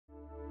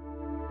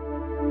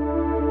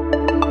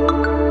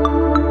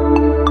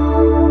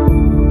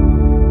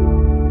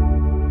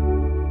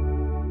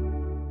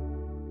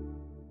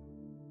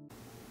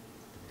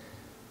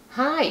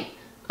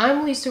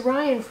Lisa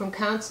Ryan from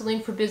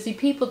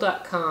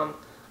counselingforbusypeople.com.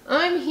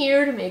 I'm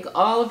here to make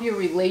all of your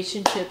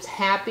relationships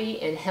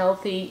happy and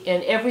healthy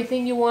and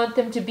everything you want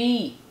them to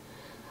be.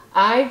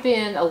 I've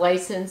been a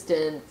licensed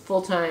and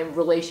full-time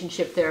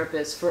relationship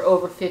therapist for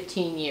over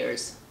 15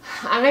 years.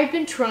 I've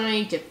been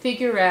trying to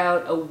figure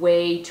out a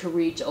way to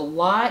reach a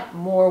lot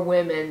more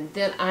women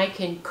than I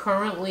can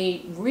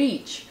currently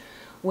reach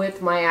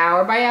with my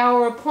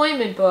hour-by-hour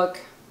appointment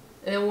book.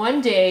 And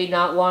one day,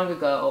 not long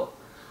ago,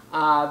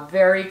 a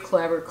very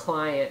clever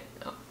client,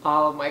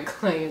 all of my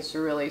clients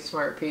are really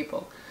smart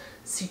people,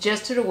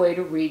 suggested a way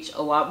to reach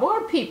a lot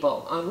more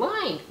people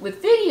online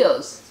with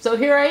videos. So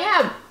here I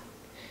am.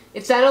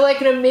 It sounded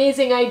like an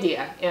amazing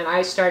idea, and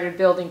I started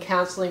building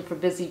Counseling for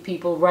Busy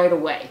People right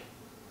away.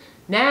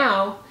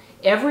 Now,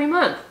 every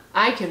month,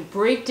 I can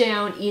break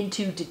down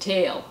into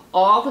detail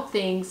all the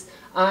things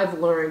I've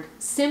learned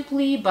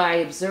simply by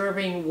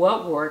observing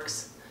what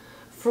works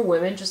for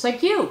women just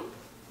like you.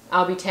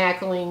 I'll be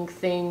tackling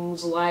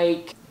things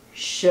like,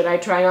 should I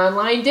try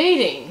online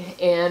dating?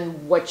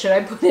 And what should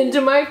I put into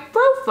my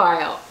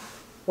profile?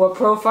 What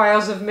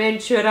profiles of men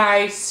should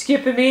I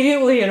skip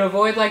immediately and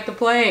avoid like the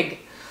plague?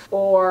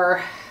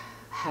 Or,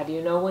 how do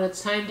you know when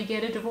it's time to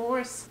get a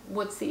divorce?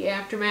 What's the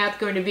aftermath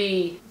going to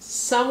be?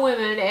 Some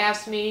women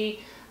ask me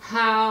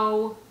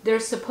how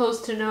they're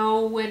supposed to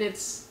know when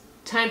it's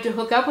time to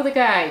hook up with a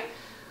guy.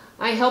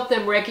 I help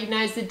them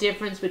recognize the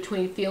difference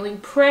between feeling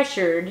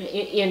pressured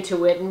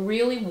into it and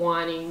really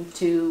wanting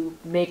to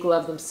make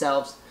love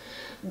themselves.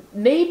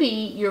 Maybe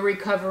you're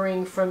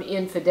recovering from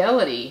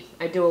infidelity.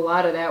 I do a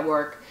lot of that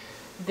work.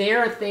 There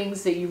are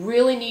things that you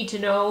really need to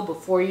know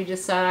before you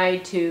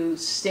decide to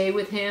stay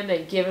with him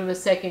and give him a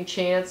second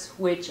chance,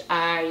 which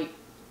I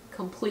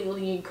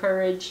completely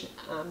encourage.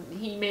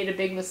 He made a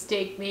big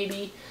mistake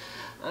maybe.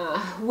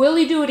 Will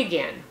he do it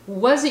again?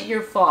 Was it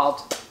your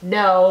fault?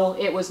 No,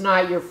 it was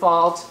not your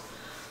fault.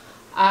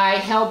 I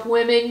help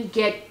women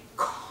get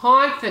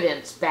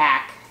confidence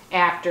back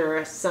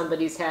after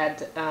somebody's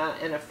had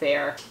an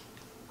affair.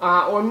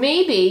 Or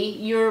maybe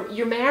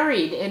you're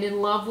married and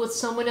in love with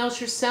someone else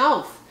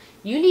yourself.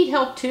 You need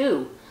help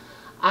too.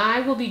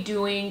 I will be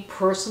doing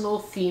personal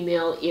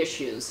female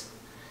issues.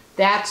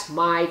 That's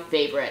my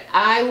favorite.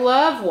 I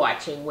love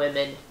watching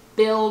women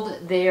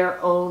build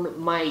their own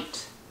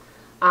might.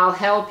 I'll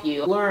help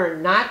you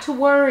learn not to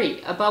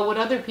worry about what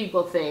other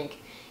people think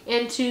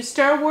and to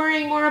start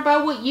worrying more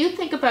about what you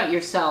think about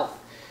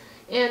yourself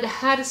and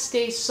how to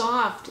stay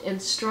soft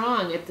and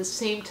strong at the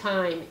same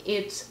time.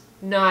 It's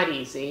not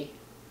easy.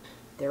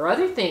 There are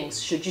other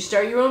things. Should you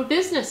start your own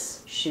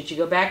business? Should you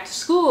go back to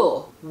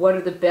school? What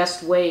are the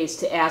best ways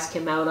to ask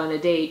him out on a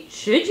date?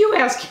 Should you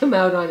ask him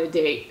out on a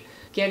date?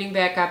 Getting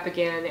back up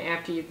again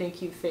after you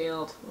think you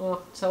failed.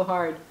 Oh, so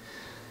hard.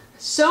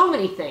 So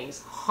many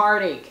things.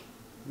 Heartache,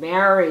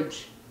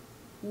 marriage,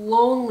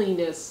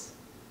 loneliness,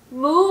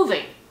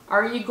 moving.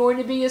 Are you going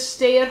to be a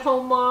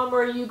stay-at-home mom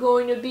or are you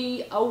going to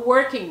be a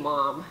working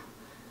mom?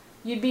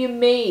 You'd be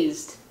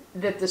amazed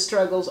that the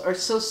struggles are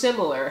so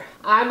similar.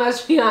 I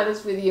must be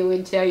honest with you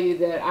and tell you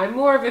that I'm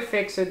more of a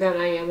fixer than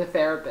I am a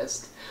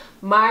therapist.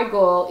 My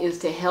goal is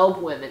to help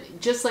women,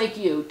 just like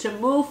you, to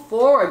move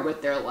forward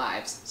with their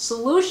lives,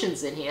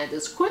 solutions in hand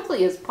as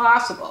quickly as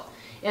possible.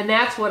 And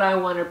that's what I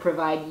want to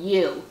provide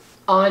you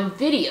on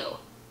video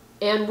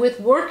and with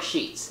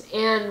worksheets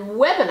and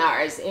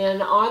webinars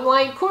and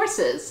online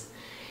courses.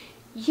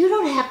 You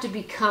don't have to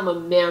become a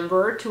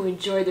member to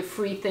enjoy the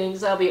free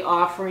things I'll be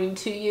offering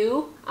to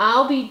you.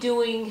 I'll be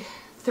doing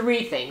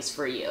 3 things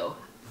for you.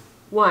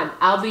 1,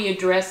 I'll be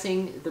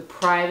addressing the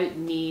private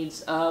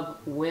needs of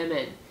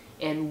women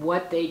and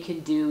what they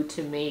can do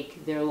to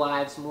make their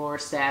lives more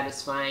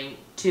satisfying.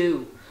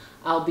 2,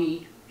 I'll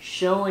be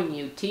showing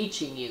you,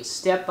 teaching you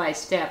step by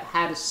step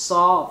how to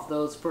solve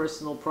those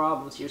personal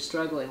problems you're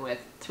struggling with.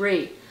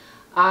 3,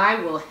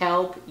 I will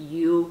help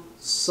you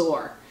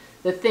soar.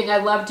 The thing I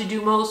love to do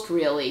most,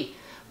 really,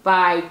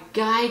 by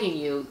guiding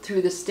you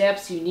through the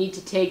steps you need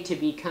to take to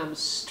become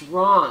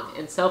strong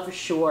and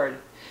self-assured.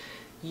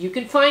 You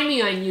can find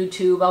me on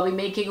YouTube. I'll be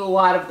making a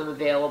lot of them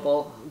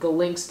available. The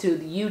links to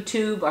the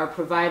YouTube are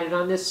provided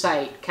on this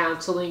site,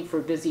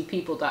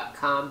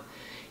 counselingforbusypeople.com.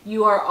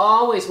 You are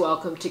always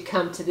welcome to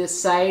come to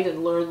this site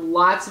and learn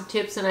lots of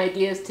tips and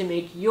ideas to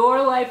make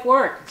your life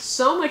work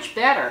so much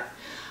better.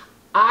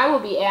 I will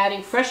be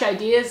adding fresh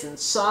ideas and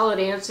solid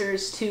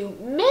answers to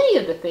many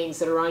of the things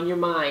that are on your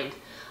mind.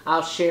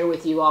 I'll share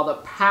with you all the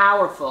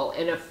powerful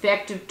and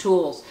effective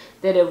tools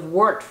that have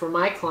worked for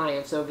my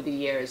clients over the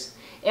years.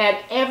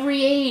 At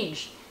every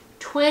age,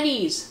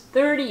 20s,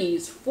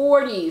 30s,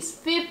 40s,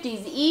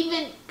 50s,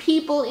 even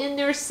people in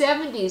their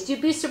 70s, you'd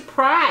be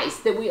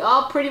surprised that we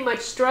all pretty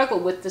much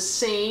struggle with the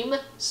same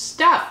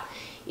stuff.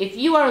 If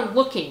you are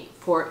looking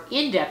for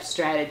in-depth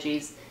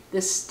strategies, the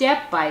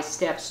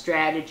step-by-step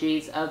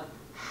strategies of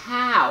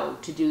how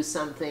to do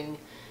something,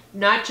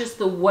 not just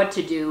the what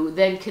to do,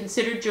 then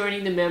consider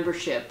joining the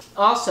membership.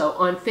 Also,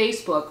 on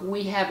Facebook,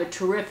 we have a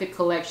terrific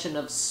collection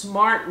of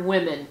smart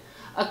women,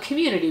 a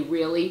community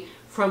really,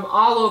 from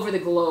all over the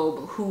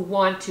globe who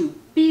want to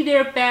be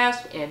their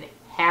best and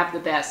have the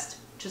best,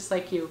 just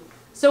like you.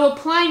 So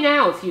apply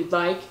now if you'd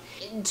like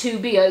to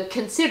be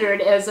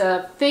considered as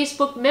a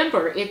Facebook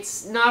member.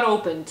 It's not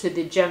open to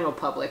the general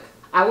public.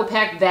 I will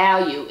pack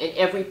value in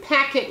every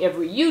packet,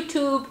 every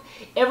YouTube,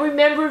 every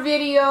member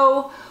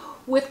video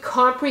with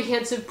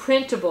comprehensive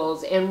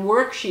printables and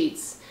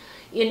worksheets.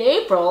 In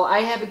April, I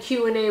have a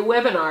Q&A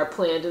webinar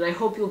planned, and I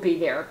hope you'll be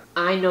there.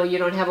 I know you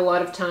don't have a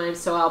lot of time,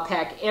 so I'll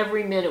pack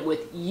every minute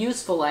with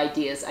useful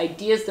ideas,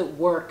 ideas that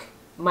work.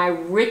 My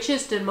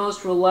richest and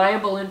most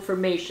reliable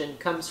information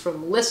comes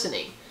from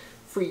listening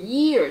for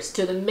years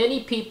to the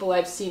many people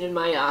I've seen in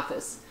my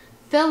office,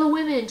 fellow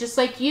women just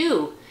like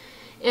you,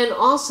 and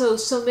also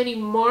so many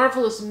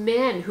marvelous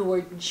men who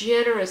are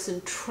generous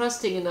and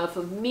trusting enough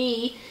of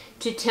me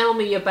to tell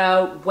me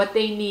about what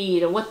they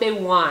need and what they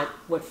want,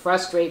 what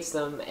frustrates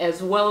them,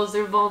 as well as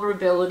their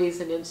vulnerabilities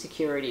and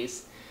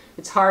insecurities.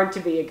 It's hard to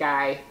be a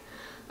guy.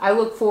 I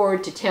look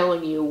forward to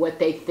telling you what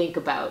they think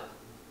about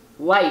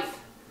life,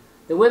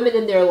 the women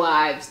in their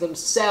lives,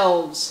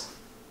 themselves,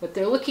 what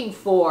they're looking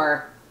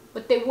for,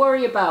 what they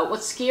worry about,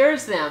 what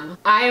scares them.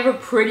 I have a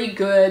pretty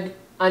good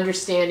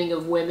understanding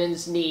of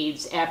women's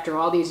needs after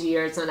all these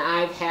years, and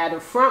I've had a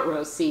front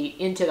row seat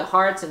into the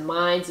hearts and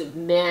minds of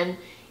men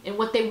and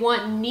what they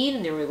want and need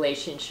in their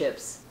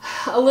relationships.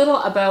 A little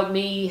about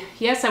me.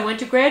 Yes, I went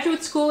to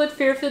graduate school at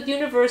Fairfield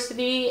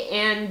University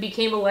and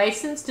became a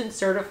licensed and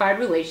certified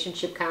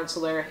relationship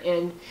counselor.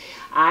 And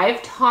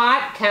I've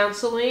taught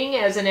counseling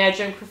as an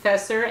adjunct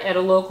professor at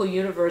a local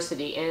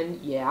university. And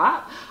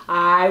yeah,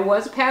 I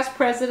was past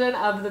president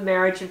of the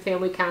Marriage and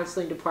Family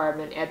Counseling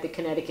Department at the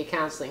Connecticut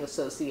Counseling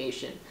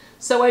Association.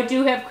 So I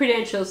do have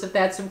credentials if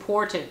that's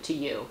important to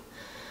you.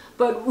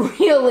 But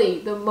really,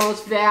 the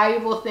most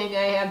valuable thing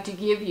I have to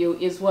give you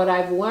is what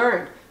I've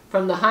learned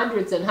from the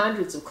hundreds and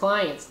hundreds of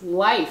clients.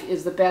 Life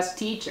is the best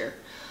teacher.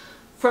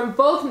 From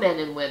both men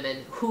and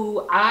women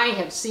who I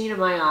have seen in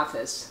my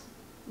office,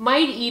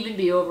 might even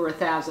be over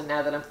 1,000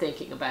 now that I'm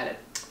thinking about it.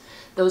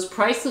 Those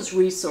priceless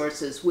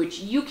resources which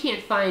you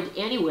can't find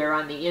anywhere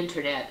on the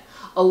internet,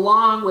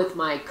 along with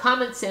my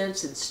common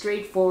sense and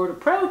straightforward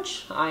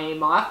approach, I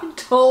am often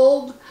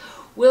told,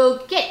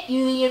 will get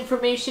you the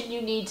information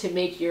you need to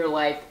make your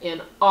life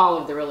and all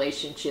of the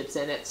relationships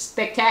in it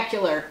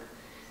spectacular.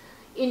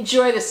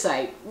 Enjoy the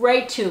site,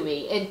 write to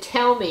me, and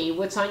tell me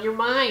what's on your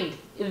mind.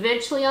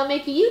 Eventually I'll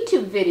make a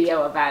YouTube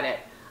video about it.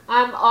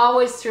 I'm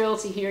always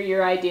thrilled to hear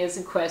your ideas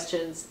and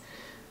questions.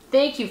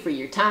 Thank you for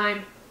your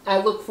time. I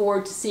look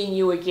forward to seeing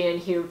you again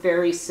here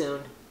very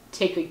soon.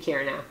 Take good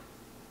care now.